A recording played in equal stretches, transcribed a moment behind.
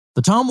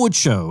The Tom Woods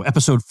Show,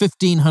 episode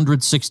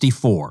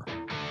 1564.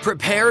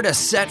 Prepare to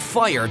set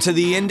fire to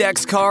the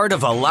index card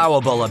of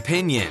allowable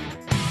opinion.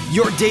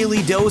 Your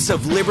daily dose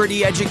of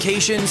liberty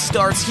education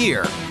starts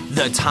here.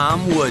 The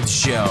Tom Woods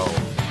Show.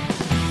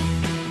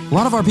 A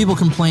lot of our people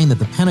complain that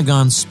the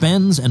Pentagon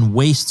spends and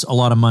wastes a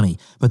lot of money,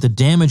 but the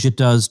damage it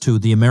does to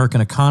the American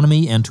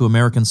economy and to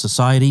American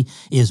society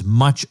is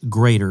much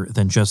greater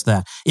than just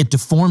that. It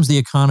deforms the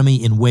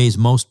economy in ways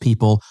most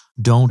people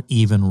don't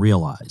even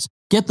realize.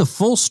 Get the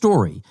full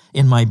story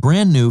in my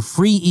brand new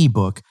free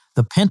ebook,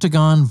 The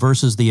Pentagon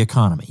versus the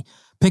Economy.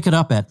 Pick it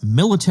up at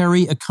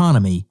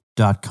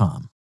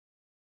militaryeconomy.com.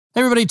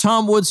 Hey everybody,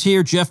 Tom Woods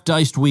here. Jeff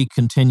Deist Week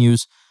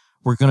continues.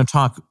 We're going to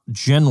talk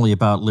generally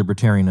about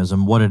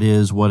libertarianism, what it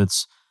is, what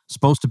it's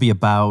supposed to be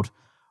about,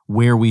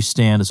 where we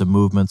stand as a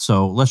movement.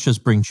 So let's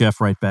just bring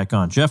Jeff right back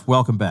on. Jeff,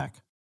 welcome back.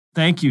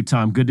 Thank you,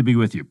 Tom. Good to be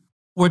with you.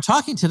 We're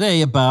talking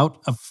today about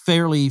a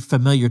fairly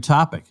familiar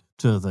topic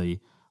to the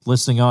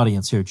listening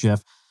audience here,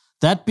 Jeff.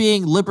 That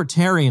being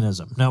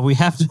libertarianism. Now, we're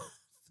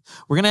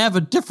going to have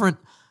a different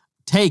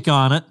take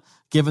on it,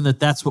 given that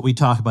that's what we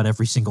talk about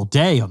every single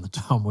day on the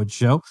Tom Woods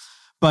Show.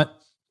 But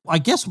I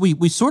guess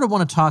we sort of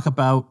want to talk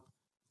about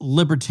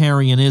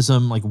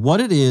libertarianism, like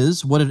what it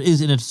is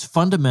in its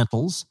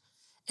fundamentals,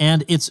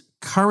 and its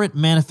current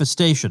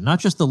manifestation, not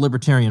just the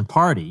Libertarian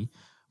Party,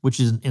 which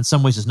is in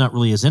some ways is not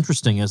really as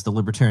interesting as the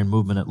libertarian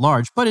movement at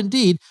large, but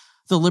indeed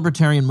the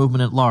libertarian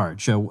movement at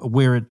large,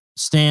 where it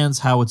stands,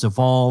 how it's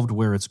evolved,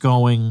 where it's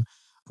going,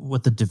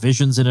 what the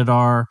divisions in it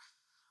are.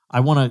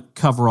 I want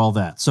to cover all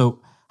that. So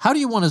how do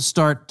you want to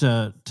start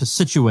to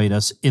situate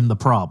us in the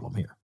problem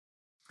here?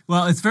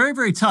 Well, it's very,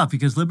 very tough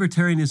because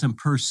libertarianism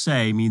per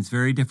se means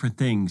very different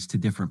things to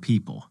different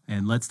people.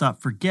 And let's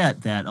not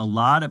forget that a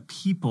lot of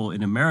people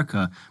in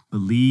America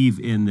believe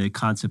in the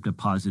concept of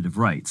positive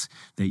rights,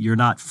 that you're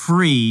not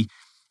free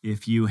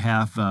if you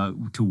have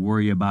to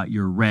worry about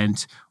your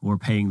rent or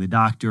paying the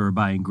doctor or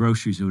buying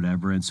groceries or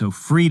whatever. And so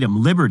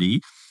freedom,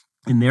 liberty,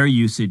 in their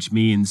usage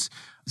means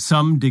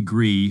some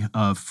degree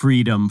of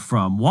freedom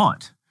from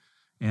want.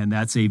 And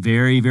that's a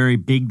very, very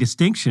big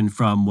distinction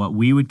from what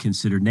we would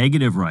consider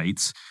negative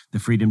rights, the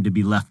freedom to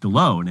be left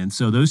alone. And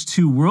so those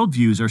two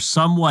worldviews are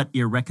somewhat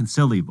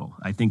irreconcilable.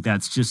 I think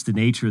that's just the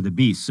nature of the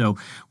beast. So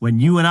when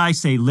you and I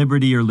say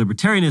liberty or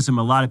libertarianism,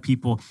 a lot of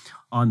people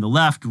on the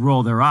left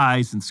roll their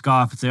eyes and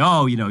scoff and say,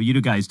 oh,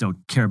 you guys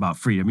don't care about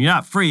freedom. You're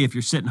not free if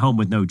you're sitting home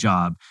with no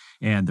job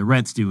and the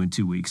rent's due in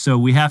 2 weeks. So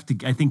we have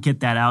to, I think,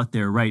 get that out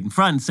there right in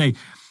front and say,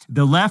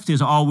 the left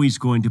is always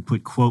going to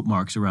put quote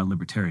marks around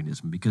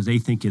libertarianism because they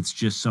think it's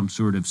just some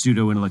sort of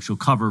pseudo-intellectual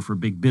cover for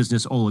big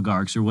business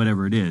oligarchs or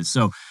whatever it is.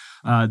 So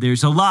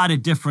there's a lot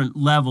of different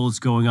levels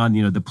going on,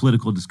 the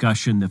political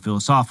discussion, the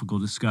philosophical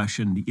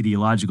discussion, the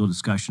ideological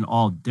discussion,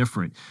 all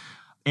different.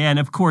 And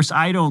of course,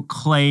 I don't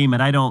claim,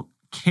 and I don't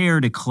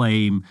care to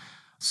claim,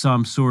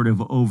 some sort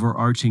of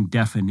overarching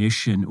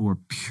definition or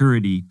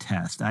purity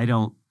test. I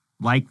don't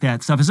like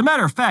that stuff. As a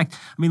matter of fact,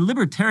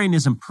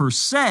 libertarianism per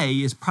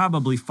se is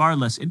probably far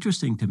less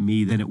interesting to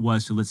me than it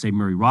was to, let's say,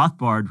 Murray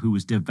Rothbard, who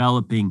was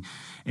developing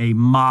a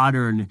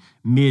modern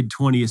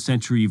mid-20th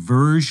century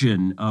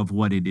version of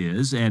what it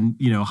is. And,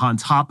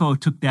 Hans Hoppe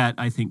took that,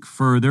 I think,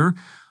 further,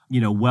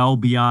 well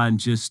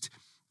beyond just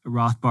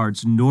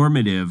Rothbard's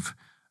normative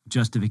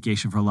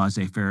justification for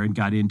laissez-faire and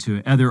got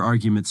into other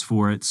arguments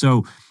for it.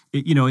 So,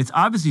 it's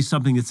obviously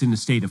something that's in a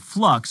state of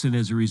flux, and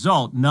as a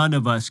result, none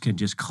of us can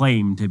just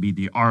claim to be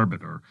the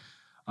arbiter.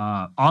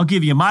 I'll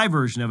give you my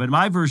version of it.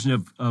 My version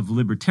of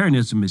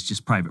libertarianism is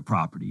just private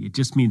property. It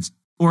just means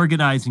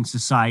organizing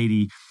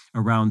society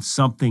around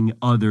something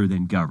other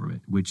than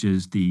government, which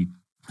is the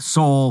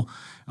sole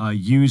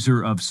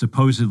user of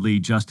supposedly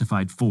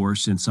justified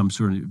force in some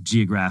sort of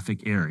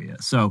geographic area.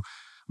 So,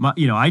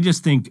 I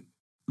just think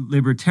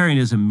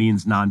libertarianism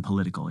means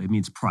non-political. It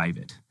means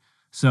private.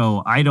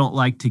 So I don't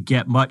like to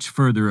get much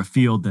further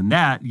afield than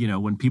that.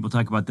 When people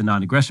talk about the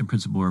non-aggression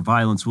principle or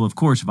violence, well, of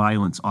course,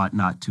 violence ought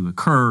not to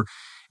occur,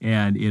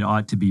 and it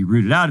ought to be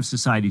rooted out of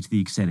society to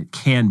the extent it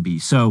can be.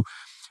 So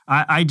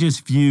I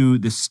just view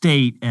the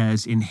state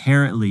as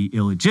inherently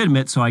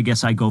illegitimate. So I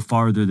guess I go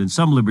farther than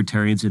some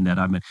libertarians in that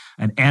I'm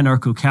an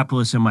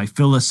anarcho-capitalist in my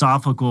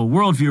philosophical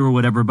worldview or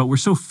whatever, but we're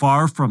so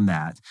far from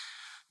that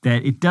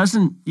it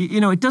doesn't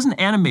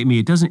animate me.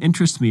 It doesn't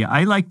interest me.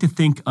 I like to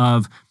think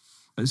of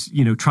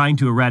trying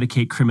to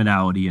eradicate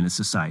criminality in a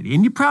society.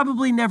 And you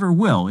probably never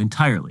will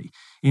entirely.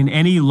 In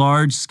any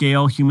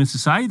large-scale human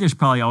society, there's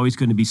probably always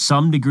going to be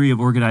some degree of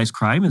organized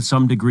crime and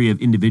some degree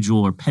of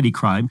individual or petty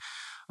crime.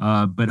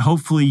 But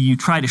hopefully you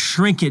try to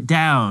shrink it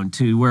down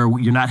to where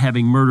you're not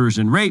having murders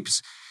and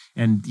rapes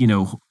and,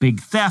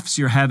 big thefts.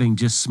 You're having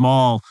just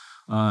small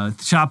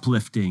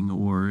shoplifting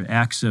or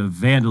acts of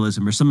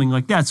vandalism or something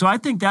like that. So I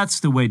think that's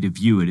the way to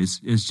view it is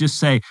just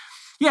say,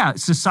 yeah,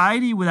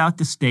 society without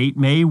the state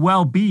may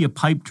well be a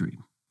pipe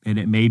dream, and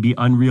it may be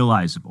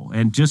unrealizable.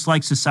 And just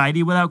like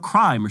society without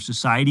crime or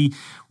society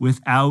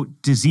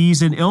without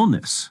disease and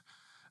illness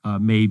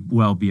may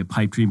well be a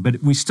pipe dream.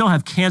 But we still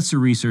have cancer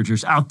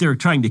researchers out there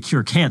trying to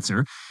cure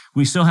cancer.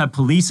 We still have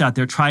police out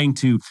there trying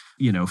to,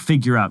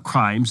 figure out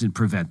crimes and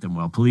prevent them.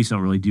 Well, police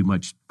don't really do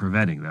much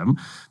preventing them,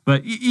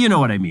 but you know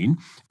what I mean.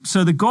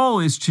 So the goal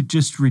is to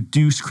just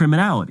reduce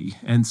criminality.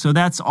 And so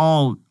that's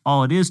all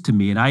it is to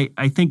me. And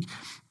I think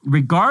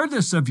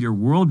regardless of your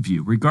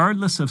worldview,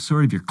 regardless of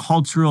sort of your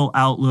cultural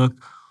outlook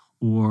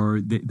or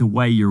the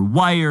way you're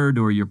wired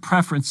or your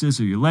preferences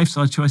or your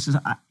lifestyle choices,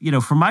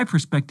 from my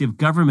perspective,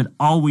 government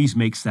always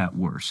makes that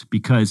worse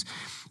because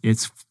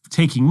it's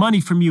taking money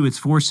from you. It's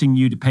forcing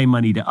you to pay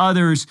money to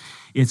others.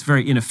 It's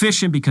very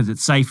inefficient because it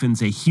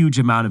siphons a huge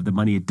amount of the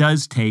money it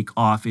does take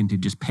off into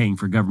just paying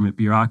for government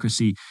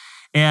bureaucracy.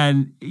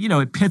 And,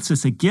 it pits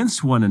us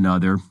against one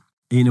another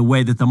in a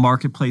way that the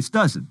marketplace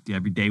doesn't.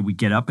 Every day we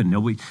get up and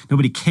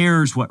nobody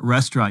cares what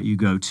restaurant you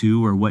go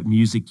to or what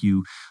music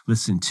you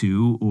listen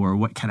to or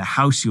what kind of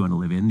house you want to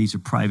live in. These are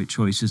private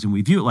choices, and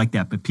we view it like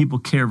that. But people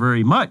care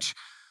very much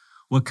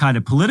what kind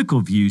of political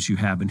views you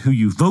have and who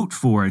you vote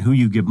for and who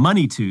you give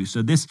money to.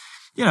 So this,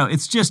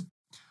 it's just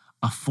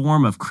a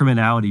form of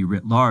criminality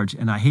writ large,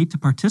 and I hate to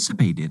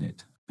participate in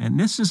it. And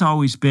this has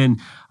always been,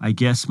 I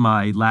guess,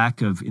 my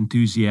lack of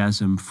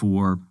enthusiasm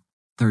for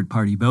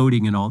third-party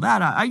voting and all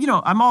that.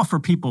 I'm all for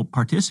people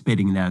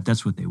participating in that if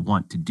that's what they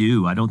want to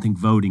do. I don't think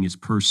voting is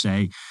per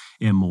se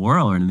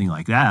immoral or anything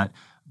like that.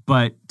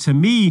 But to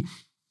me,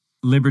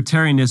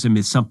 libertarianism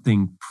is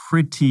something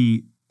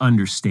pretty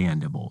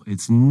understandable.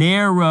 It's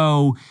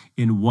narrow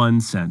in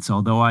one sense,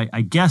 although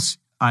I guess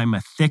I'm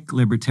a thick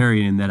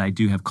libertarian in that I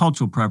do have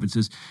cultural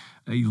preferences.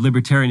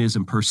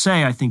 Libertarianism per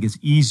se, I think, is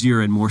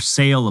easier and more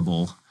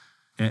saleable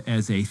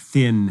as a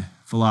thin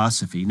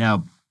philosophy.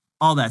 Now,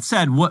 all that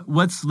said,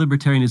 what's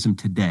libertarianism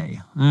today?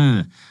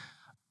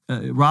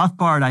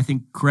 Rothbard, I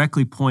think,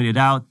 correctly pointed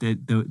out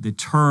that the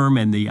term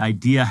and the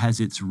idea has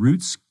its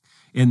roots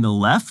in the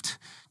left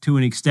to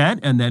an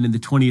extent, and then in the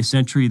 20th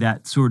century,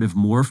 that sort of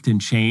morphed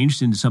and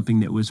changed into something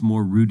that was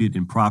more rooted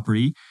in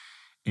property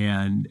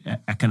and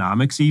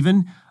economics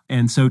even.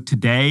 And so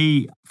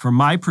today, from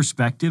my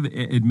perspective,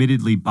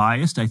 admittedly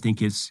biased, I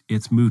think it's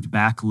moved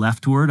back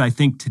leftward. I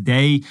think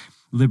today,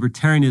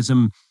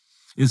 libertarianism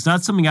is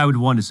not something I would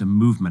want as a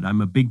movement.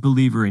 I'm a big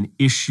believer in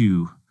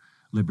issue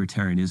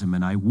libertarianism,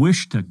 and I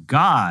wish to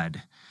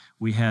God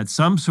we had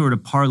some sort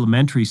of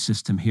parliamentary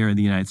system here in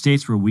the United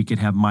States where we could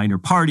have minor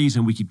parties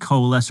and we could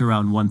coalesce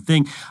around one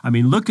thing. I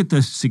mean, look at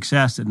the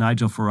success that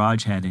Nigel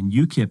Farage had and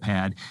UKIP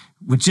had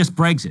with just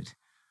Brexit.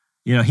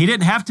 He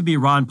didn't have to be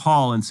Ron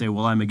Paul and say,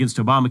 well, I'm against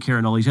Obamacare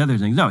and all these other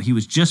things. No, he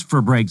was just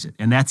for Brexit,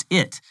 and that's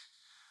it.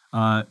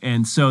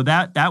 And so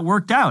that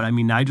worked out. I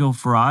mean, Nigel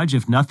Farage,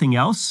 if nothing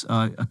else,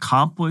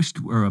 accomplished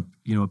or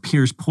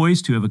appears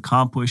poised to have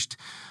accomplished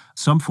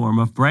some form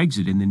of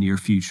Brexit in the near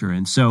future.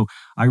 And so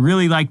I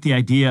really like the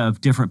idea of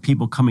different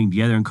people coming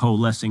together and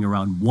coalescing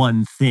around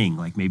one thing.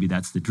 Like maybe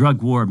that's the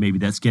drug war, maybe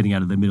that's getting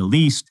out of the Middle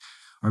East,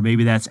 or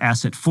maybe that's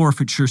asset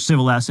forfeiture,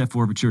 civil asset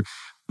forfeiture.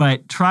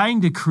 But trying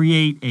to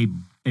create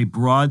a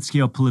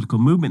broad-scale political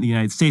movement in the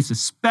United States,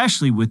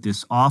 especially with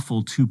this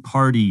awful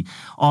two-party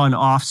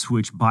on-off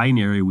switch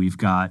binary we've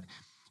got,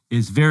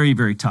 is very,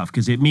 very tough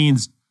because it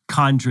means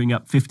conjuring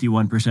up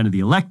 51% of the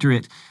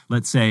electorate,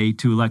 let's say,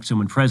 to elect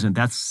someone president.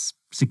 That's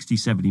 60,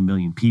 70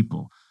 million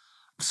people.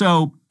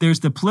 So there's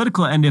the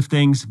political end of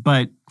things,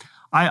 but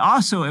I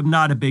also am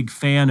not a big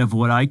fan of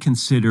what I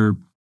consider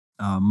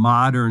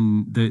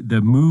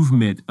the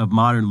movement of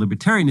modern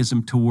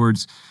libertarianism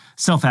towards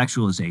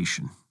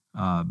self-actualization.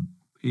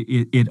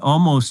 It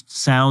almost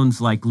sounds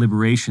like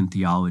liberation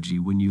theology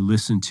when you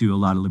listen to a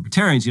lot of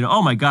libertarians.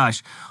 Oh my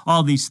gosh,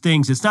 all these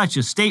things. It's not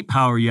just state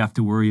power you have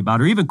to worry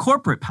about, or even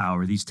corporate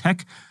power, these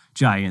tech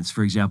giants,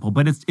 for example,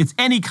 but it's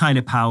any kind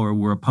of power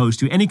we're opposed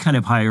to, any kind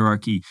of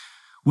hierarchy.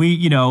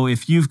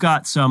 If you've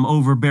got some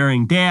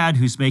overbearing dad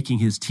who's making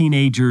his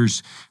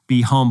teenagers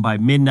be home by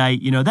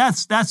midnight,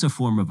 that's a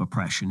form of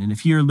oppression. And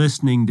if you're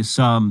listening to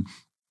some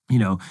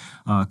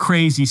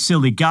crazy,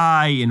 silly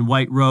guy in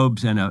white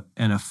robes and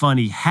a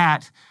funny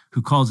hat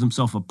who calls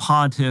himself a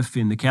pontiff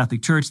in the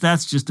Catholic Church,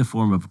 that's just a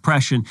form of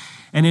oppression.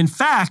 And in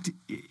fact,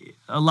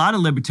 a lot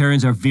of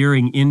libertarians are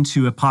veering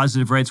into a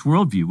positive rights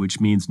worldview, which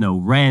means no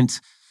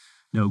rent,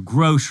 no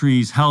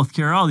groceries,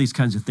 healthcare, all these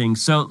kinds of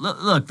things. So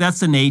look, that's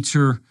the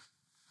nature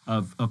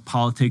of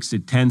politics.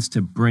 It tends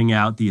to bring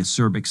out the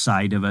acerbic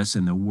side of us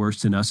and the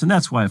worst in us. And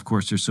that's why, of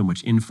course, there's so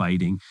much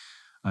infighting,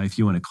 if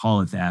you want to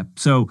call it that.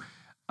 So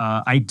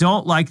I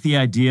don't like the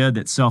idea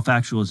that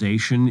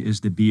self-actualization is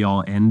the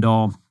be-all,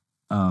 end-all.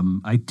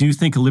 I do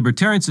think a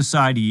libertarian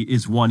society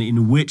is one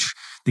in which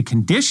the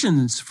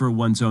conditions for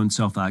one's own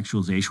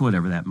self-actualization,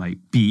 whatever that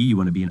might be, you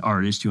want to be an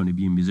artist, you want to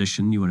be a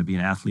musician, you want to be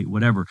an athlete,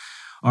 whatever,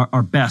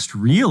 are best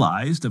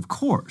realized, of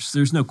course.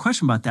 There's no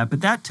question about that. But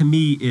that, to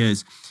me,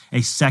 is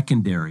a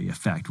secondary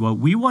effect. What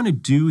we want to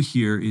do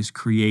here is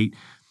create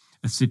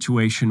a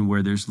situation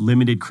where there's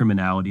limited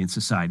criminality in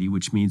society,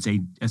 which means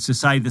a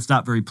society that's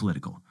not very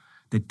political,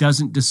 that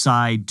doesn't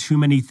decide too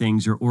many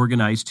things or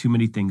organize too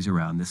many things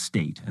around the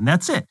state. And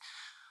that's it.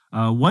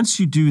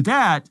 Once you do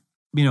that,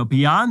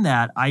 beyond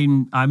that,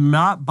 I'm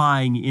not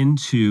buying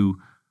into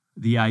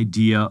the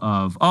idea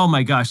of, oh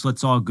my gosh,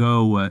 let's all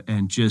go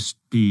and just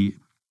be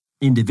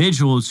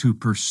individuals who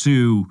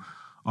pursue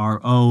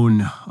our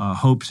own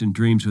hopes and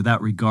dreams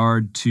without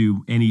regard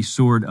to any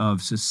sort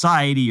of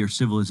society or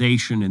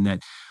civilization, and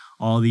that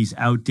all these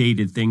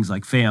outdated things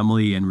like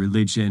family and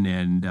religion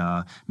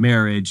and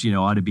marriage,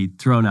 ought to be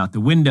thrown out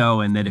the window,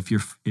 and that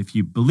if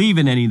you believe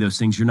in any of those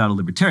things, you're not a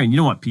libertarian. You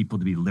don't want people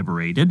to be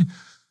liberated.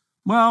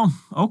 Well,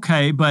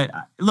 okay, but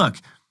look,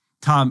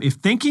 Tom, if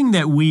thinking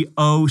that we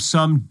owe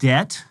some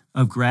debt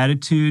of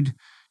gratitude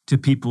to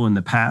people in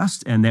the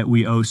past and that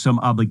we owe some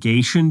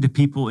obligation to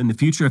people in the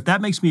future, if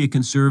that makes me a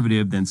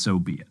conservative, then so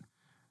be it.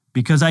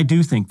 Because I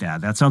do think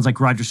that. That sounds like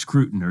Roger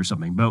Scruton or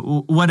something, but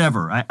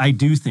whatever. I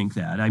do think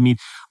that. I mean,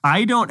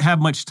 I don't have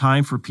much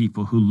time for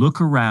people who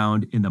look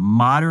around in the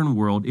modern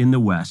world in the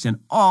West and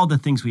all the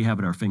things we have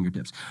at our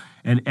fingertips.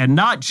 And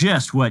not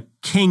just what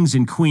kings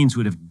and queens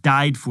would have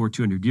died for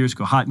 200 years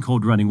ago, hot and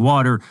cold running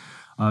water,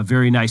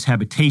 very nice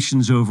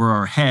habitations over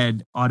our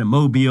head,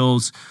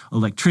 automobiles,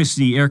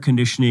 electricity, air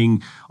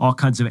conditioning, all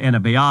kinds of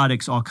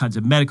antibiotics, all kinds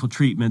of medical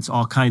treatments,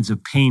 all kinds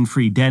of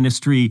pain-free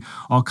dentistry,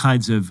 all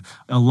kinds of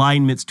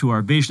alignments to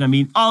our vision. I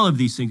mean, all of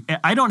these things.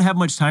 I don't have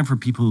much time for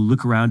people who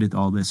look around at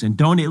all this and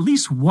don't at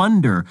least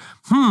wonder,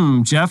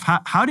 Jeff,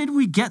 how did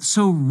we get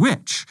so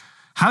rich?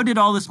 How did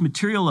all this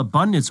material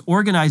abundance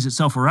organize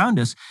itself around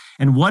us?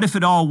 And what if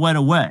it all went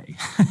away?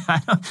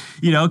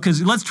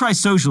 Because let's try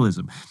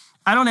socialism.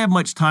 I don't have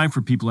much time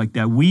for people like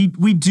that. We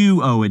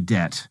do owe a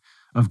debt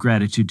of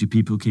gratitude to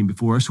people who came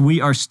before us.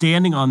 We are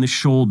standing on the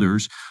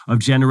shoulders of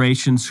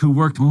generations who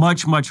worked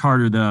much, much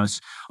harder than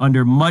us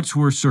under much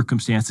worse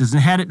circumstances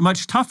and had it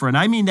much tougher. And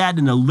I mean that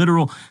in a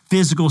literal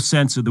physical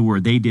sense of the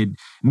word. They did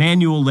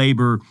manual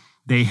labor.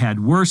 They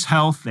had worse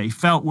health. They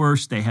felt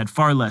worse. They had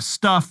far less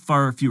stuff,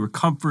 far fewer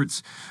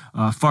comforts,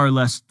 far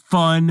less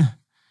fun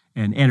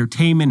and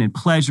entertainment and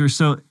pleasure.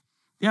 So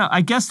yeah,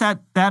 I guess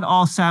that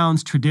all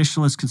sounds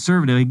traditionalist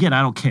conservative. Again,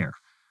 I don't care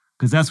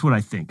because that's what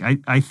I think.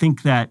 I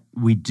think that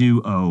we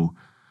do owe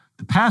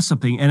the past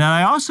something. And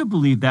I also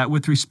believe that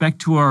with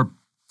respect to our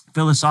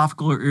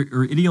philosophical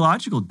or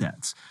ideological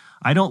debts.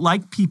 I don't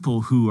like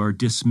people who are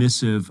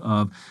dismissive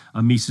of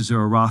a Mises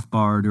or a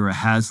Rothbard or a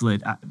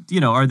Hazlitt.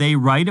 Are they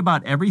right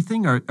about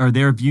everything? Are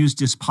their views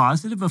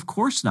dispositive? Of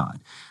course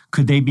not.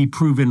 Could they be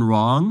proven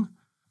wrong?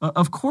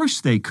 Of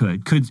course they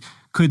could.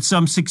 Could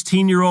some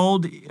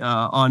 16-year-old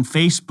on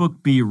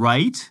Facebook be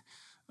right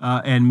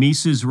and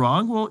Mises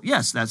wrong? Well,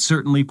 yes, that's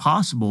certainly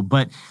possible.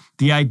 But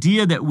the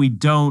idea that we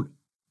don't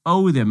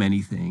owe them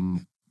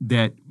anything,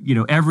 that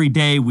every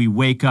day we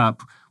wake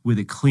up with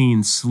a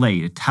clean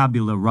slate, a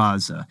tabula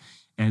rasa,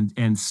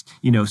 and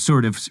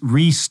sort of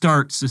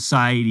restart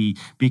society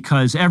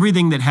because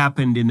everything that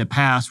happened in the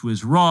past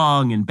was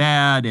wrong and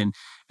bad,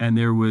 and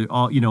there were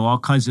all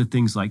kinds of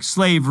things like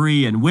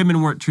slavery, and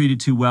women weren't treated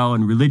too well,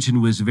 and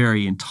religion was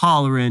very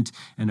intolerant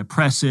and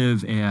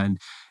oppressive, and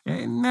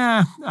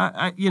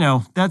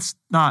that's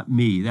not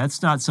me.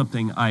 That's not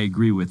something I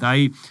agree with.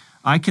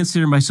 I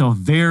consider myself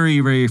very,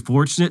 very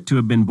fortunate to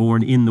have been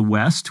born in the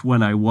West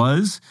when I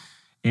was.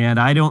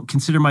 And I don't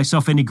consider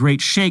myself any great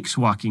sheikhs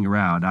walking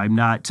around. I'm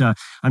not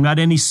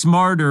any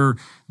smarter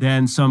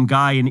than some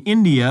guy in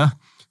India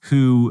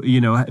who,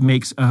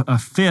 makes a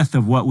fifth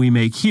of what we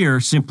make here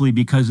simply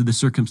because of the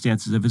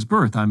circumstances of his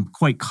birth. I'm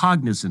quite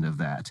cognizant of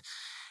that.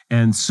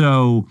 And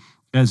so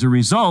as a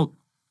result,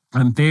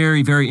 I'm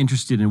very, very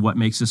interested in what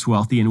makes us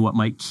wealthy and what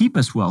might keep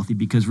us wealthy,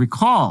 because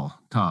recall,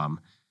 Tom,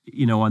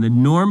 on the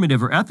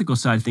normative or ethical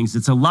side of things,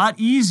 it's a lot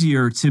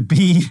easier to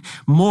be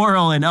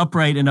moral and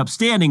upright and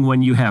upstanding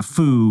when you have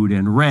food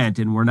and rent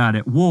and we're not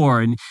at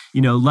war. And,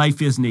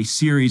 life isn't a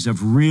series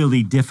of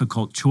really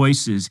difficult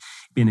choices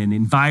in an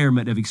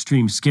environment of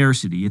extreme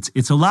scarcity.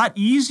 It's a lot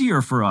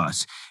easier for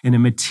us in a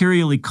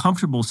materially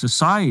comfortable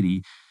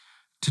society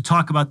to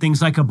talk about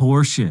things like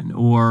abortion,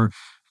 or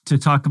to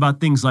talk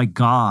about things like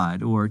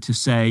God, or to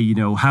say,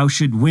 how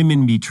should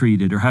women be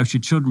treated or how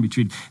should children be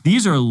treated?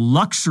 These are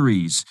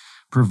luxuries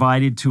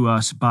provided to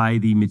us by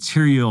the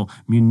material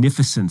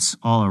munificence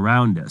all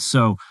around us.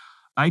 So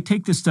I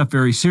take this stuff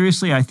very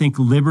seriously. I think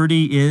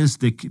liberty is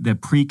the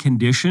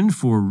precondition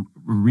for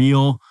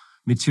real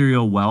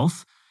material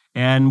wealth.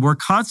 And we're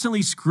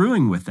constantly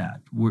screwing with that.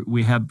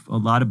 We have a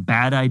lot of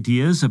bad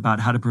ideas about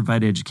how to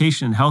provide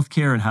education and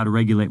healthcare and how to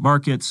regulate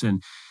markets.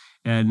 And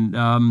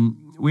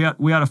we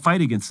ought to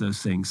fight against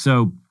those things.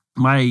 So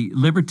my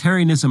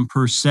libertarianism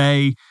per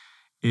se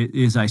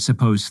is, I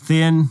suppose,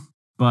 thin,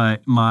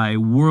 but my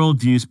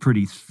worldview is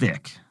pretty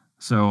thick.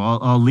 So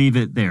I'll leave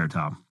it there,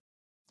 Tom.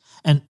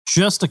 And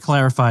just to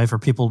clarify for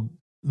people,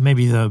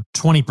 maybe the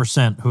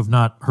 20% who have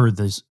not heard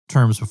these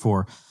terms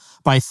before,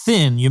 by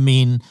thin, you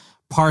mean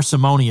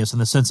parsimonious in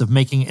the sense of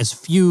making as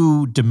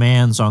few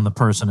demands on the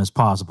person as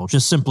possible,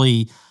 just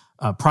simply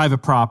private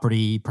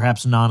property,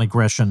 perhaps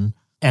non-aggression,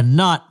 and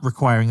not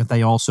requiring that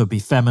they also be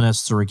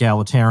feminists or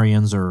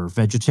egalitarians or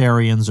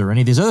vegetarians or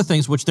any of these other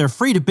things, which they're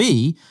free to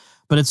be,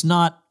 but it's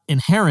not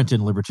inherent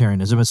in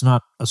libertarianism. It's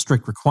not a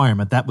strict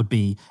requirement. That would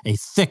be a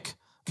thick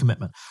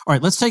commitment. All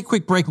right, let's take a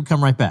quick break. We'll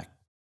come right back.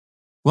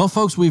 Well,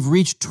 folks, we've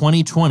reached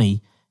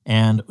 2020,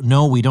 and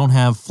no, we don't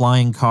have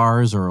flying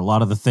cars or a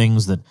lot of the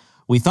things that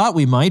we thought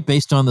we might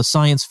based on the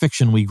science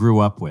fiction we grew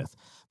up with.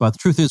 But the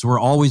truth is, we're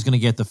always going to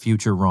get the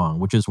future wrong,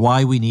 which is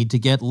why we need to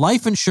get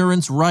life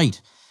insurance right.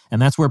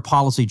 And that's where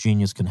Policy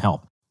Genius can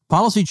help.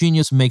 Policy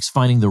Genius makes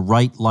finding the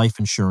right life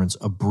insurance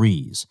a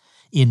breeze.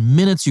 In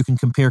minutes, you can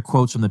compare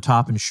quotes from the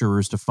top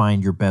insurers to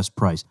find your best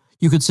price.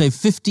 You could save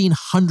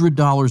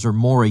 $1,500 or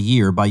more a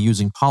year by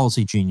using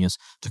Policy Genius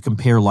to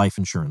compare life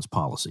insurance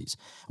policies.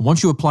 And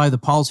once you apply, the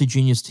Policy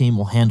Genius team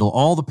will handle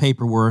all the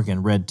paperwork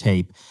and red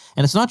tape.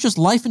 And it's not just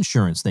life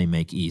insurance they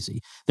make easy.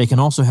 They can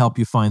also help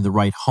you find the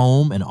right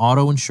home and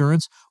auto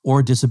insurance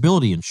or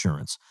disability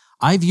insurance.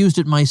 I've used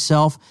it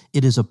myself.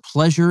 It is a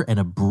pleasure and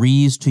a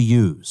breeze to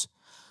use.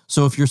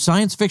 So if your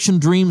science fiction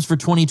dreams for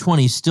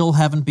 2020 still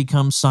haven't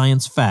become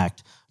science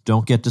fact,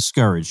 don't get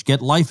discouraged.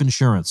 Get life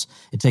insurance.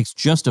 It takes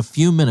just a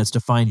few minutes to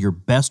find your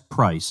best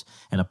price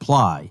and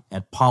apply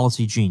at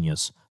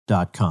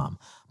policygenius.com.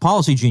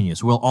 Policy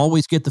Genius will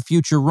always get the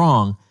future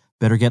wrong.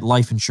 Better get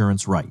life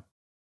insurance right.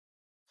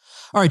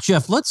 All right,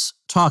 Jeff, let's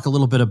talk a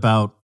little bit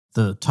about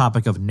the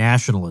topic of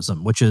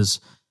nationalism, which is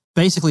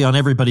basically on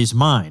everybody's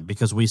mind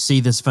because we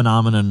see this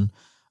phenomenon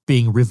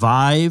being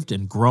revived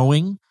and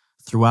growing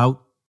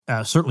throughout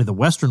certainly the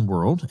Western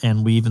world,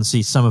 and we even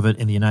see some of it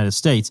in the United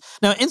States.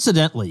 Now,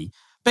 incidentally,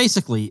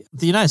 basically,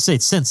 the United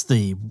States, since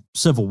the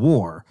Civil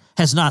War,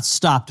 has not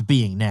stopped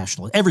being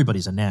nationalist.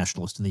 Everybody's a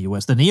nationalist in the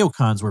U.S. The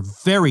neocons were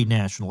very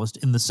nationalist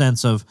in the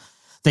sense of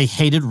they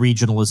hated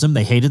regionalism,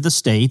 they hated the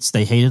states,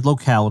 they hated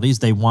localities,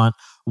 they want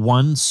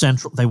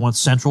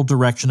central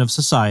direction of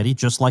society,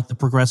 just like the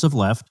progressive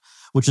left,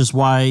 which is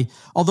why,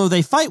 although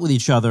they fight with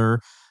each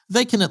other,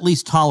 they can at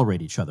least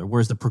tolerate each other,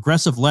 whereas the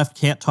progressive left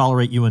can't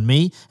tolerate you and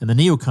me, and the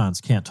neocons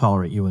can't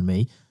tolerate you and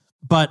me.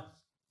 But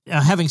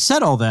having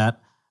said all that,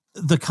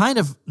 the kind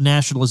of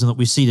nationalism that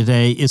we see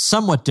today is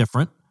somewhat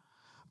different,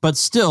 but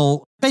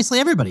still, basically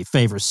everybody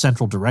favors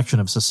central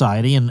direction of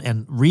society,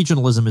 and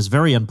regionalism is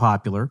very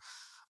unpopular.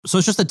 So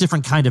it's just a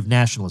different kind of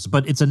nationalism,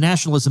 but it's a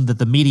nationalism that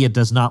the media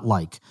does not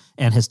like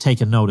and has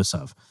taken notice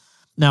of.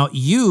 Now,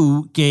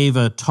 you gave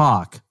a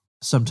talk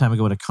some time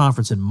ago at a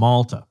conference in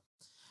Malta,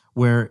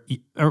 or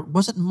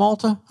was it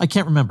Malta? I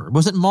can't remember.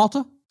 Was it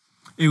Malta?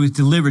 It was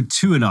delivered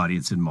to an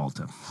audience in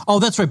Malta. Oh,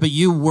 that's right. But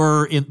you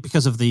were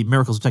because of the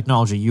miracles of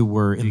technology, you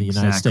were in the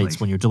United States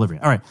when you were delivering.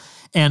 All right.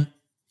 And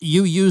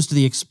you used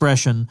the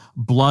expression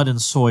blood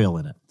and soil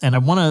in it. And I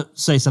want to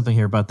say something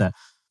here about that.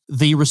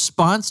 The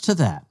response to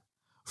that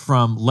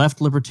from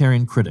left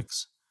libertarian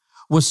critics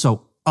was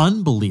so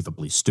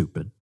unbelievably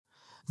stupid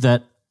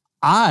that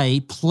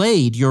I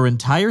played your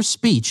entire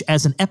speech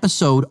as an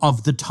episode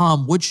of The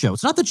Tom Woods Show.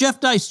 It's not the Jeff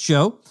Deist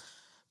Show,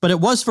 but it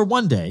was for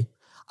one day.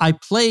 I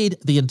played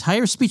the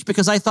entire speech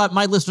because I thought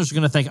my listeners are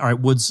going to think, all right,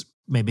 Woods,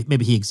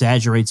 maybe he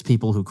exaggerates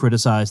people who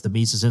criticize the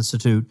Mises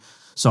Institute,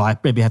 so I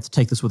maybe have to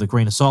take this with a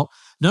grain of salt.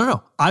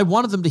 No. I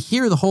wanted them to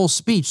hear the whole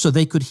speech so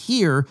they could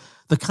hear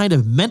the kind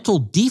of mental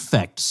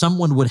defect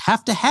someone would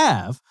have to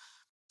have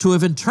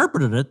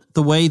interpreted it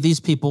the way these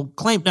people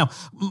claim. Now,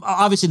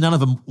 obviously, none of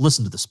them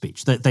listened to the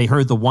speech. They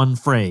heard the one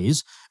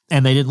phrase,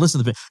 and they didn't listen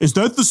to the speech. Is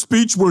that the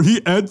speech where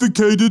he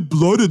advocated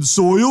blood and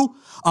soil?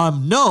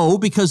 No,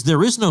 because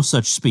there is no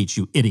such speech,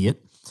 you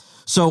idiot.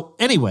 So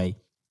anyway,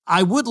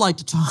 I would like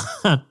to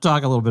talk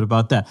a little bit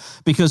about that,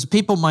 because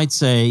people might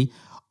say,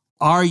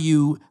 are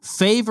you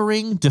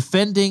favoring,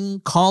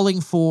 defending,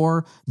 calling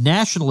for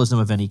nationalism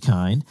of any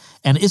kind?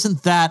 And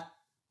isn't that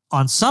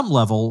on some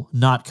level,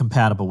 not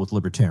compatible with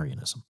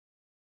libertarianism?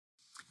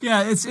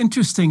 Yeah, it's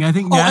interesting. I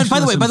think. Oh, and by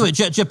the way,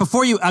 Jeff,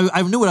 before you,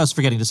 I knew what I was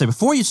forgetting to say.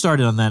 Before you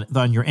started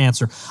on your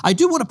answer, I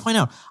do want to point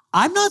out,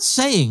 I'm not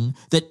saying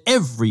that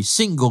every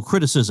single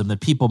criticism that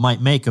people might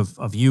make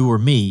of you or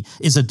me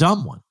is a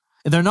dumb one.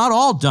 They're not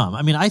all dumb.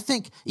 I mean, I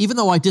think, even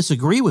though I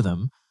disagree with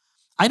him,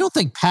 I don't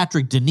think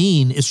Patrick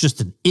Deneen is just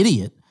an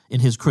idiot in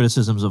his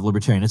criticisms of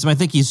libertarianism. I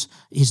think he's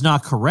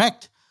not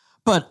correct.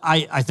 But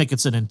I think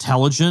it's an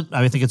intelligent,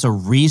 I think it's a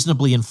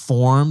reasonably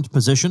informed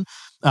position.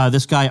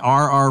 This guy,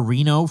 R.R.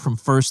 Reno from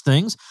First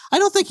Things, I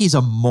don't think he's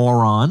a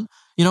moron.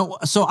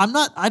 So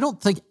I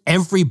don't think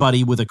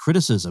everybody with a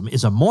criticism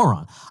is a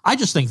moron. I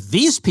just think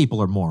these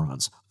people are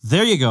morons.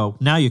 There you go.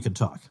 Now you can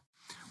talk.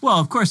 Well,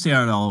 of course they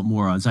aren't all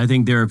morons. I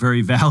think there are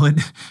very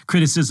valid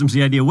criticisms.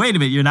 The idea, wait a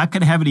minute, you're not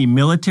going to have any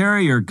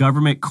military or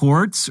government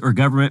courts or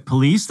government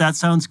police? That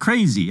sounds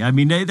crazy. I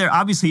mean, they're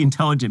obviously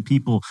intelligent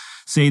people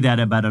say that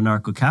about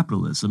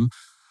anarcho-capitalism.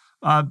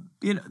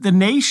 The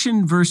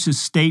nation versus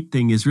state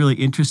thing is really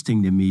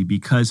interesting to me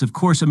because, of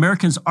course,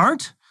 Americans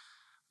aren't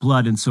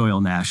blood and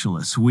soil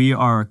nationalists.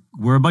 We're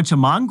a bunch of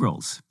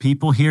mongrels.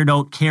 People here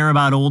don't care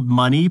about old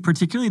money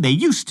particularly. They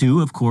used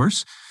to, of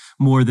course,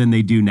 more than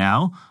they do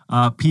now.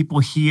 People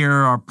here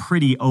are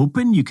pretty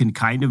open. You can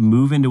kind of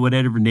move into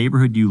whatever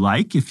neighborhood you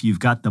like if you've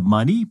got the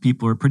money.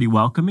 People are pretty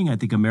welcoming. I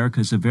think America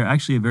is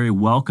actually a very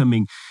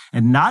welcoming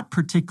and not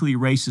particularly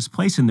racist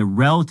place in the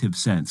relative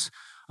sense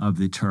of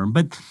the term.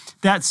 But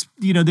that's,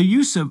 the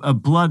use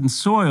of blood and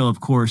soil, of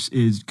course,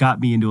 got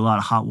me into a lot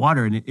of hot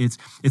water. And it's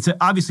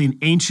obviously an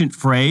ancient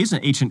phrase, an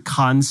ancient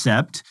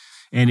concept.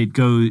 And it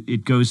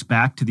goes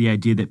back to the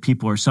idea that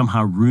people are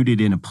somehow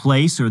rooted in a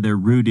place, or they're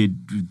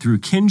rooted through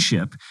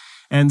kinship.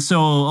 And so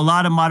a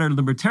lot of modern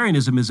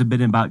libertarianism has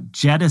been about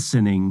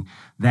jettisoning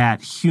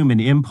that human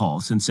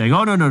impulse and saying,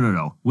 oh,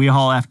 no. We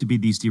all have to be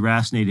these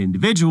deracinated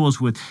individuals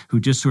who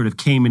just sort of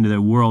came into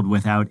the world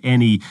without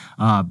any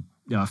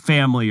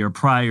family or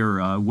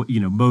prior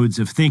modes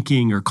of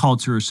thinking or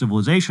culture or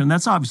civilization.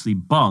 That's obviously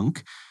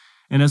bunk.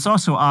 And it's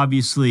also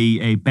obviously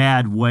a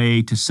bad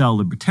way to sell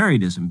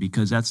libertarianism,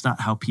 because that's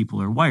not how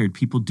people are wired.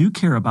 People do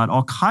care about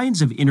all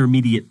kinds of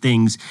intermediate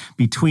things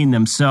between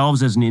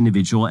themselves as an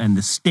individual and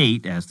the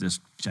state as this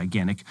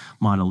gigantic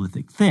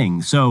monolithic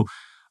thing. So,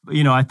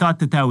 I thought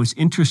that was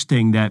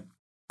interesting that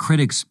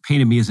critics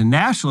painted me as a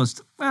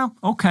nationalist. Well,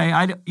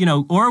 okay.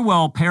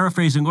 Orwell,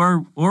 paraphrasing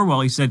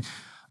Orwell, he said,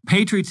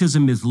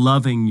 patriotism is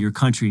loving your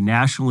country.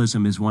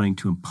 Nationalism is wanting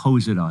to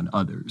impose it on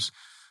others.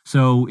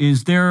 So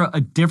is there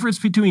a difference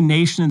between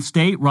nation and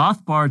state?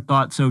 Rothbard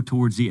thought so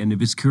towards the end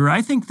of his career.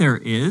 I think there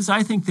is.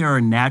 I think there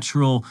are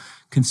natural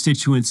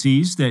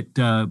constituencies that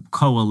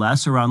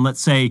coalesce around,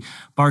 let's say,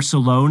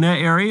 Barcelona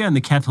area and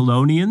the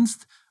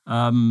Catalonians.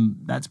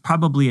 That's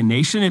probably a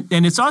nation.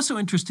 And it's also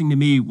interesting to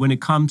me when it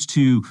comes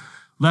to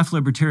left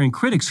libertarian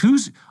critics,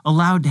 who's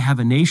allowed to have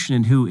a nation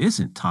and who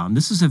isn't, Tom?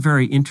 This is a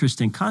very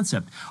interesting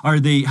concept. How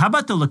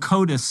about the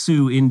Lakota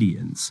Sioux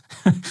Indians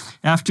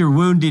after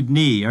Wounded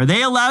Knee? Are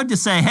they allowed to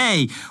say,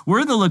 hey,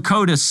 we're the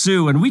Lakota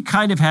Sioux and we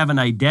kind of have an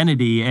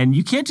identity, and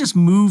you can't just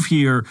move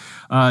here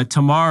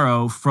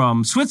tomorrow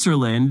from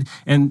Switzerland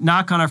and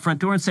knock on our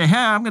front door and say, hey,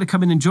 I'm going to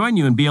come in and join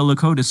you and be a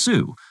Lakota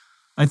Sioux?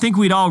 I think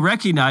we'd all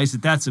recognize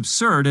that that's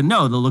absurd. And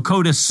no, the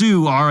Lakota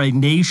Sioux are a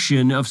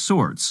nation of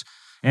sorts.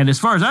 And as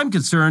far as I'm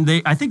concerned,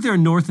 I think they're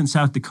in North and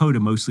South Dakota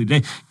mostly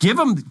today. Give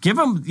them,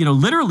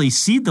 literally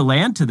cede the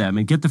land to them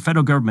and get the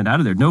federal government out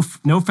of there.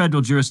 No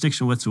federal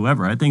jurisdiction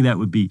whatsoever. I think that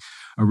would be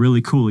a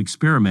really cool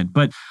experiment.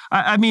 But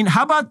I mean,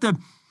 how about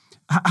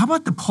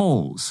the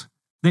Poles?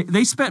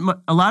 They spent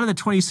a lot of the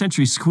 20th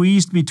century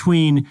squeezed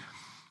between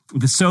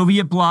the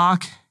Soviet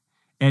bloc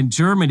and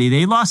Germany.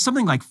 They lost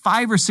something like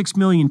 5 or 6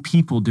 million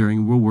people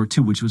during World War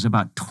II, which was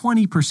about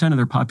 20% of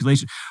their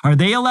population. Are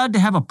they allowed to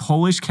have a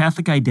Polish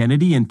Catholic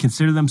identity and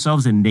consider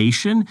themselves a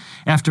nation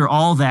after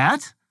all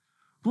that?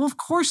 Well, of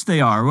course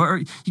they are. Or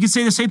you could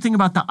say the same thing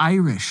about the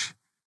Irish,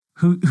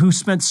 who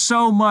spent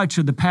so much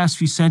of the past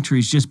few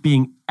centuries just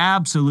being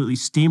absolutely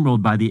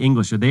steamrolled by the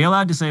English. Are they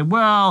allowed to say,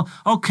 well,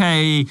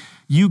 okay,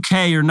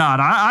 UK or not,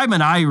 I'm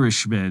an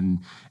Irishman,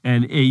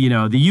 and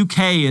the UK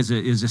is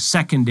a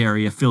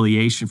secondary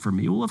affiliation for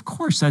me? Well, of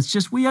course,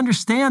 we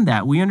understand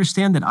that. We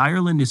understand that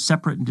Ireland is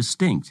separate and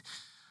distinct.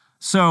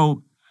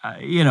 So,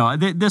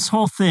 this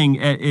whole thing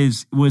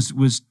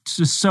was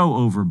just so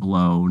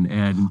overblown.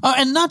 And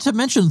not to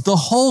mention, the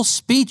whole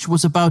speech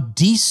was about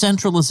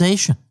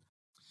decentralization.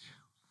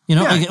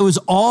 Like it was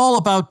all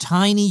about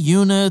tiny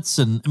units.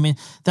 And I mean,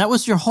 that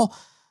was your whole,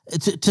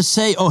 to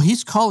say, oh,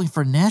 he's calling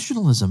for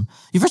nationalism.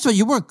 First of all,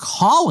 you weren't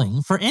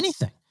calling for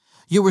anything.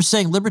 You were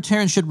saying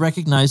libertarians should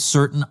recognize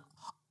certain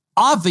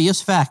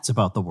obvious facts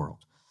about the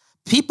world.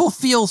 People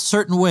feel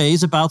certain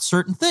ways about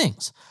certain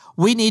things.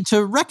 We need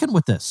to reckon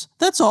with this.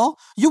 That's all.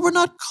 You were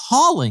not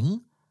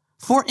calling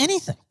for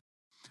anything.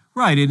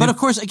 Right. But of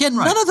course, again,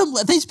 right. None of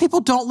them, these people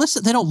don't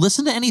listen. They don't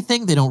listen to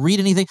anything. They don't read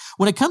anything.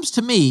 When it comes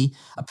to me,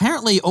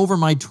 apparently over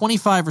my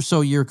 25 or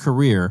so year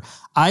career,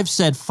 I've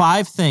said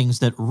 5 things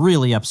that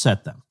really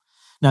upset them.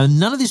 Now,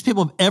 none of these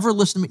people have ever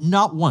listened to me,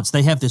 not once.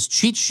 They have this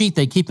cheat sheet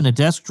they keep in a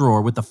desk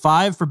drawer with the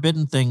 5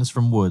 forbidden things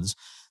from Woods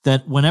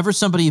that whenever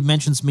somebody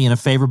mentions me in a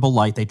favorable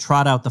light, they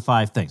trot out the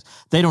 5 things.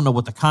 They don't know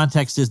what the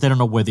context is. They don't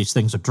know where these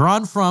things are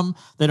drawn from.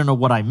 They don't know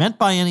what I meant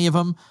by any of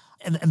them.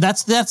 And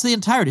that's the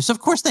entirety. So,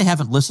 of course, they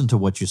haven't listened to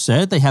what you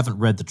said. They haven't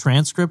read the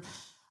transcript.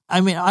 I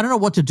mean, I don't know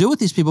what to do with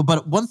these people,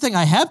 but one thing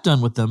I have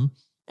done with them,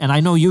 and I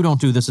know you don't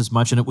do this as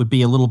much, and it would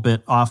be a little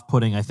bit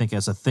off-putting, I think,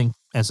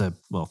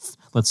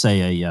 let's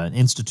say an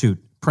institute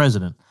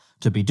president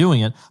to be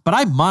doing it, but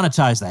I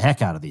monetize the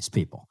heck out of these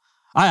people.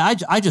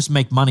 I just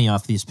make money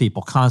off these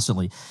people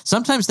constantly.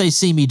 Sometimes they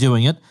see me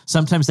doing it.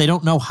 Sometimes they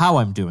don't know how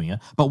I'm doing it.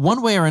 But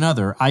one way or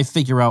another, I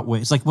figure out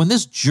ways. Like when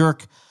this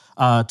jerk,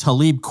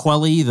 Talib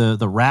Kweli,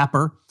 the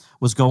rapper,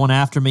 was going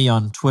after me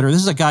on Twitter.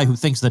 This is a guy who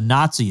thinks the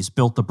Nazis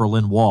built the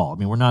Berlin Wall. I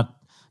mean, we're not,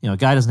 a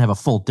guy doesn't have a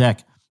full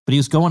deck, but he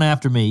was going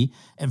after me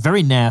and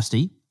very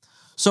nasty.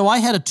 So I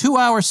had a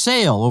 2-hour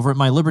sale over at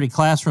my Liberty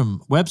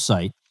Classroom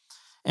website.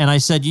 And I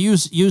said,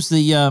 use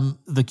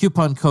the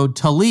coupon code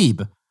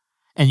Talib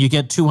and you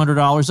get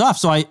 $200 off.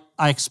 So I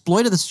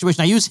exploited the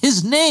situation. I used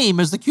his name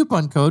as the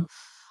coupon code.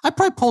 I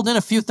probably pulled in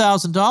a few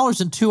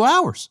 $1,000s in 2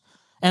 hours.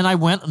 And I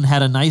went and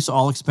had a nice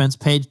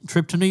all-expense-paid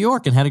trip to New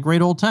York and had a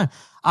great old time.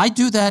 I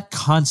do that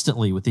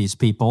constantly with these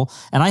people.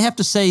 And I have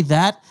to say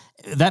that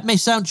may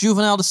sound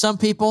juvenile to some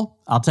people.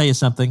 I'll tell you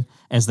something.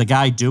 As the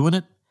guy doing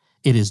it,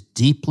 it is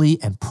deeply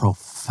and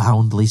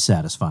profoundly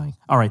satisfying.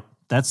 All right.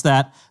 that's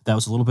that. That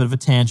was a little bit of a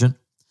tangent.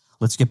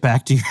 Let's get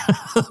back to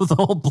the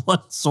whole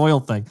blood and soil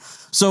thing.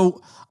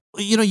 So,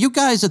 you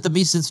guys at the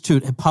Mises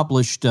Institute have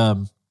published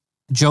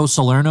Joe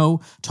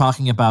Salerno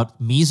talking about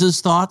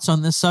Mises' thoughts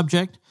on this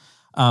subject.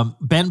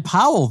 Ben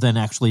Powell then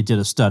actually did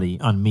a study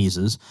on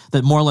Mises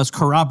that more or less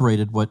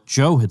corroborated what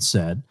Joe had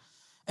said.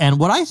 And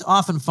what I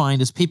often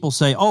find is people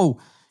say, oh,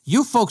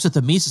 you folks at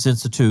the Mises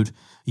Institute,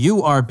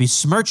 you are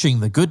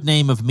besmirching the good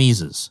name of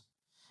Mises.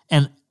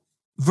 And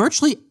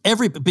virtually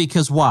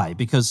because why?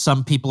 Because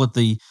some people at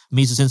the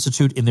Mises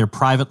Institute in their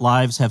private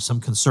lives have some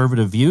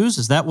conservative views?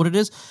 Is that what it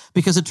is?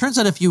 Because it turns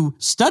out if you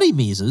study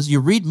Mises, you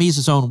read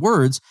Mises' own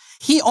words,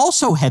 he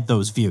also had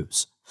those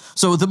views.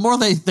 So the more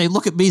they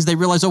look at Mises, they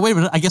realize, oh, wait a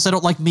minute, I guess I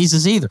don't like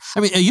Mises either.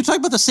 I mean, are you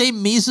talking about the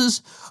same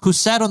Mises who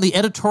sat on the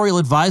editorial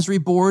advisory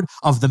board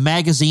of the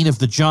magazine of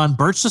the John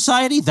Birch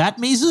Society? That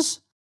Mises?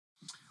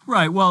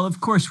 Right. Well,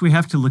 of course, we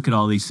have to look at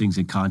all these things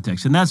in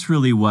context. And that's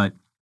really what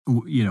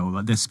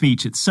the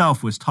speech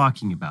itself was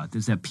talking about,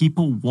 is that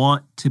people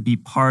want to be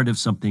part of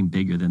something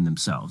bigger than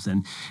themselves.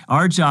 And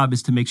our job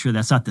is to make sure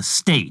that's not the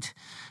state,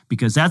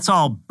 because that's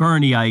all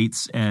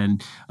Bernieites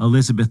and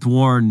Elizabeth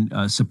Warren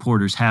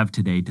supporters have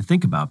today to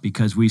think about,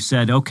 because we've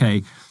said,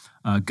 okay,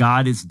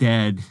 God is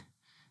dead,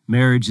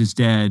 marriage is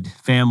dead,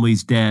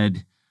 family's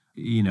dead,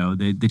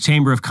 the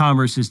Chamber of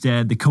Commerce is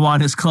dead, the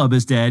Kiwanis Club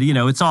is dead.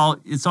 It's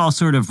all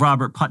sort of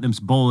Robert Putnam's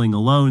bowling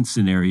alone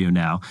scenario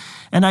now.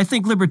 And I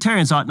think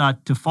libertarians ought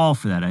not to fall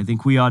for that. I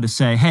think we ought to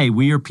say, hey,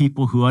 we are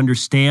people who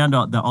understand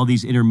that all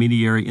these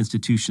intermediary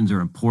institutions are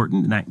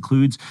important, and that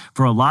includes,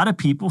 for a lot of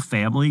people,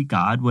 family,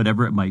 God,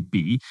 whatever it might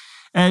be.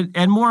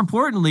 And more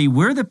importantly,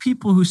 we're the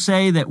people who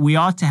say that we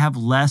ought to have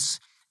less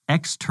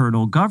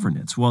external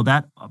governance. Well,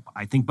 that,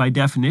 I think by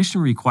definition,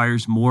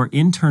 requires more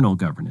internal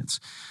governance.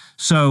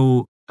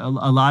 So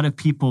a lot of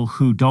people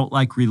who don't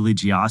like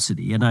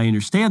religiosity, and I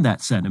understand that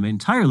sentiment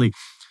entirely,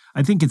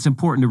 I think it's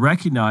important to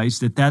recognize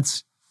that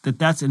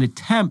that's an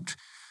attempt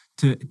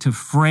to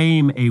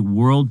frame a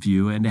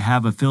worldview and to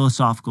have a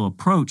philosophical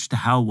approach to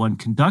how one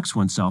conducts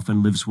oneself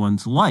and lives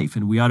one's life.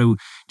 And we ought to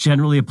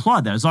generally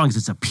applaud that, as long as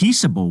it's a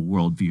peaceable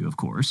worldview, of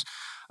course.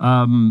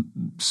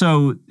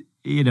 So,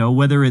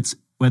 whether it's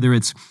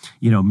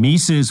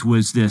Mises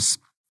was this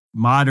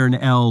modern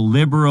L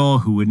liberal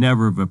who would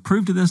never have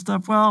approved of this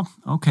stuff. Well,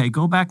 okay,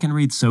 go back and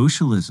read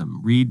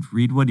Socialism.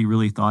 Read what he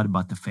really thought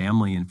about the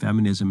family and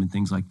feminism and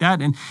things like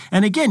that. And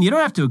again, you don't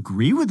have to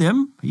agree with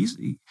him.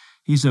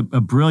 He's a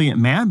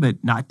brilliant man,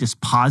 but not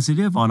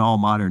dispositive on all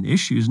modern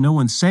issues. No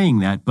one's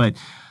saying that, but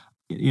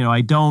I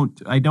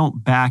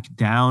don't back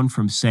down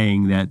from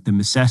saying that the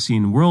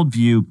Misesian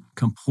worldview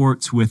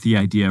comports with the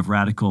idea of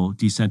radical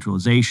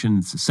decentralization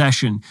and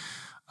secession.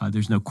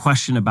 There's no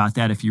question about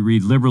that. If you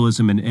read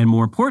liberalism and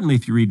more importantly,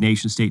 if you read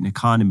Nation, State, and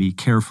Economy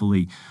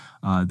carefully,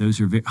 those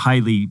are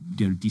highly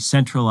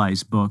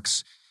decentralized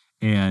books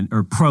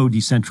or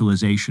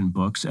pro-decentralization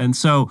books. And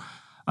so,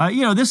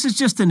 this is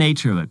just the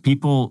nature of it.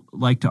 People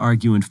like to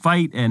argue and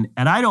fight, and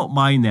I don't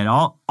mind that.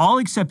 I'll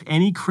accept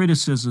any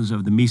criticisms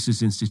of the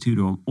Mises Institute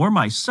or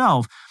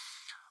myself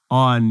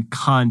on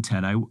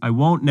content. I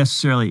won't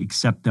necessarily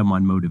accept them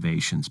on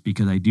motivations,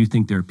 because I do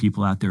think there are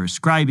people out there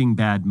ascribing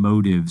bad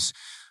motives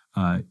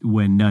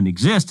when none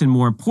exist, and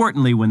more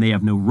importantly, when they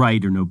have no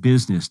right or no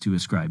business to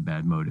ascribe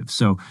bad motives.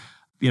 So,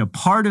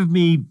 part of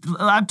me,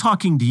 I'm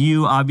talking to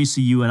you,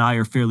 obviously you and I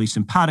are fairly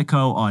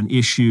simpatico on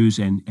issues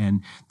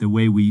and the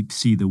way we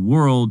see the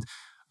world.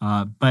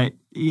 But,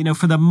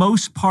 for the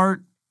most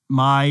part,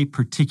 my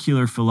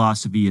particular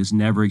philosophy is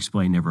never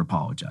explain, never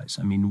apologize.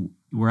 I mean,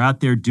 we're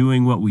out there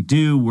doing what we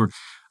do. We're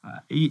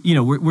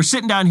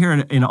sitting down here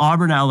in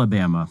Auburn,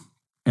 Alabama,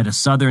 at a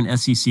Southern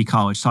SEC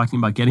college talking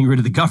about getting rid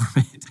of the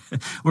government.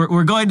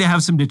 We're going to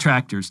have some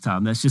detractors,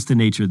 Tom. That's just the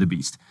nature of the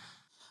beast.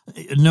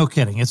 No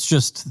kidding. It's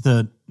just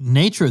the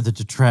nature of the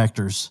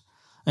detractors.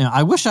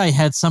 I wish I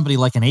had somebody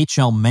like an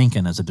H.L.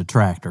 Mencken as a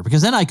detractor,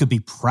 because then I could be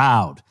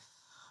proud.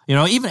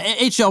 Even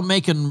H.L.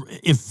 Mencken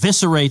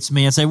eviscerates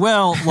me and say,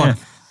 well, look,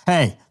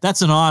 hey,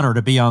 that's an honor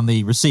to be on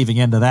the receiving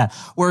end of that.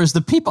 Whereas the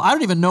people, I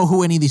don't even know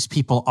who any of these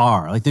people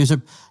are. Like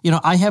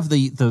I have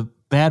the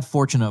bad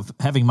fortune of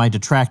having my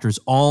detractors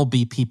all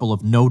be people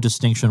of no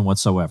distinction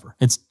whatsoever.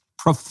 It's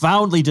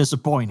profoundly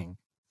disappointing.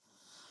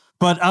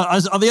 But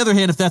on the other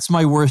hand, if that's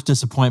my worst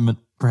disappointment,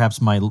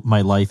 perhaps my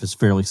life is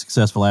fairly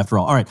successful after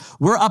all. All right,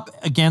 we're up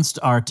against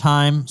our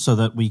time so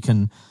that we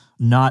can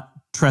not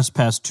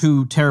trespass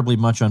too terribly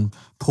much on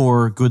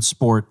poor, good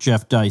sport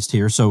Jeff Deist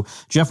here. So,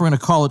 Jeff, we're going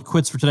to call it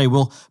quits for today.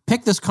 We'll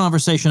pick this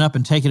conversation up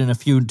and take it in a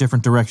few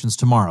different directions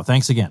tomorrow.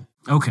 Thanks again.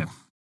 Okay.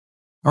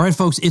 All right,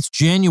 folks, it's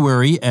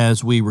January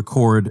as we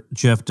record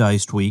Jeff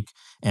Deist Week,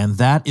 and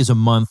that is a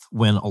month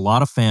when a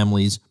lot of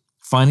families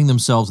finding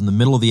themselves in the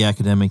middle of the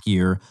academic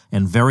year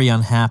and very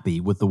unhappy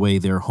with the way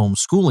their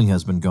homeschooling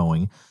has been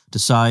going,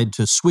 decide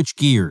to switch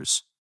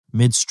gears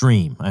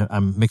midstream.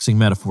 I'm mixing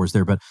metaphors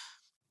there, but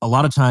a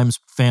lot of times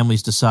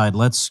families decide,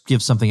 let's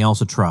give something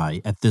else a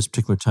try at this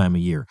particular time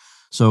of year.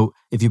 So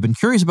if you've been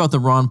curious about the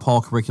Ron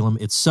Paul curriculum,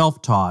 it's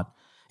self-taught.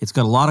 It's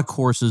got a lot of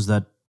courses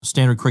that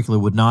standard curricula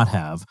would not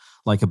have,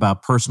 like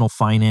about personal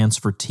finance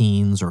for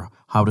teens or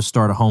how to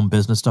start a home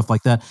business, stuff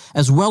like that,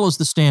 as well as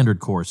the standard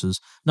courses,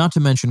 not to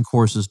mention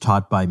courses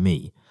taught by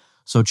me.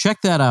 So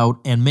check that out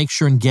and make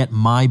sure and get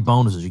my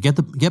bonuses.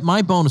 Get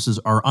my bonuses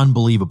are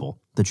unbelievable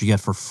that you get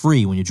for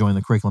free when you join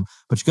the curriculum,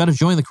 but you got to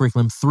join the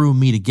curriculum through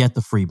me to get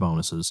the free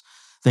bonuses.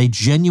 They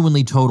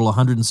genuinely total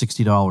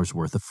 $160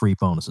 worth of free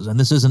bonuses. And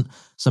this isn't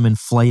some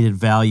inflated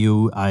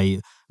value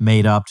I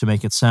made up to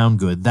make it sound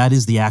good. That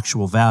is the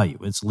actual value.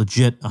 It's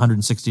legit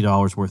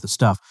 $160 worth of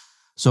stuff.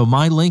 So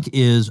my link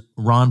is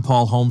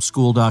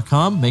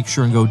ronpaulhomeschool.com. Make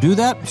sure and go do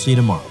that. See you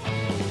tomorrow.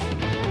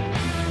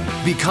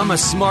 Become a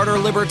smarter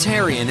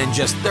libertarian in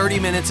just 30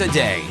 minutes a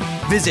day.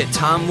 Visit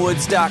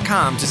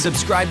tomwoods.com to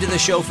subscribe to the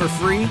show for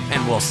free,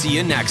 and we'll see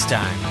you next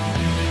time.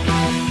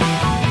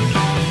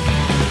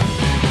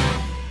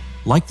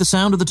 Like the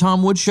sound of The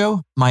Tom Woods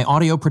Show? My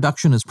audio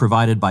production is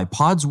provided by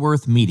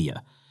Podsworth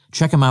Media.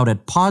 Check them out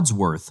at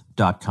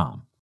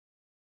podsworth.com.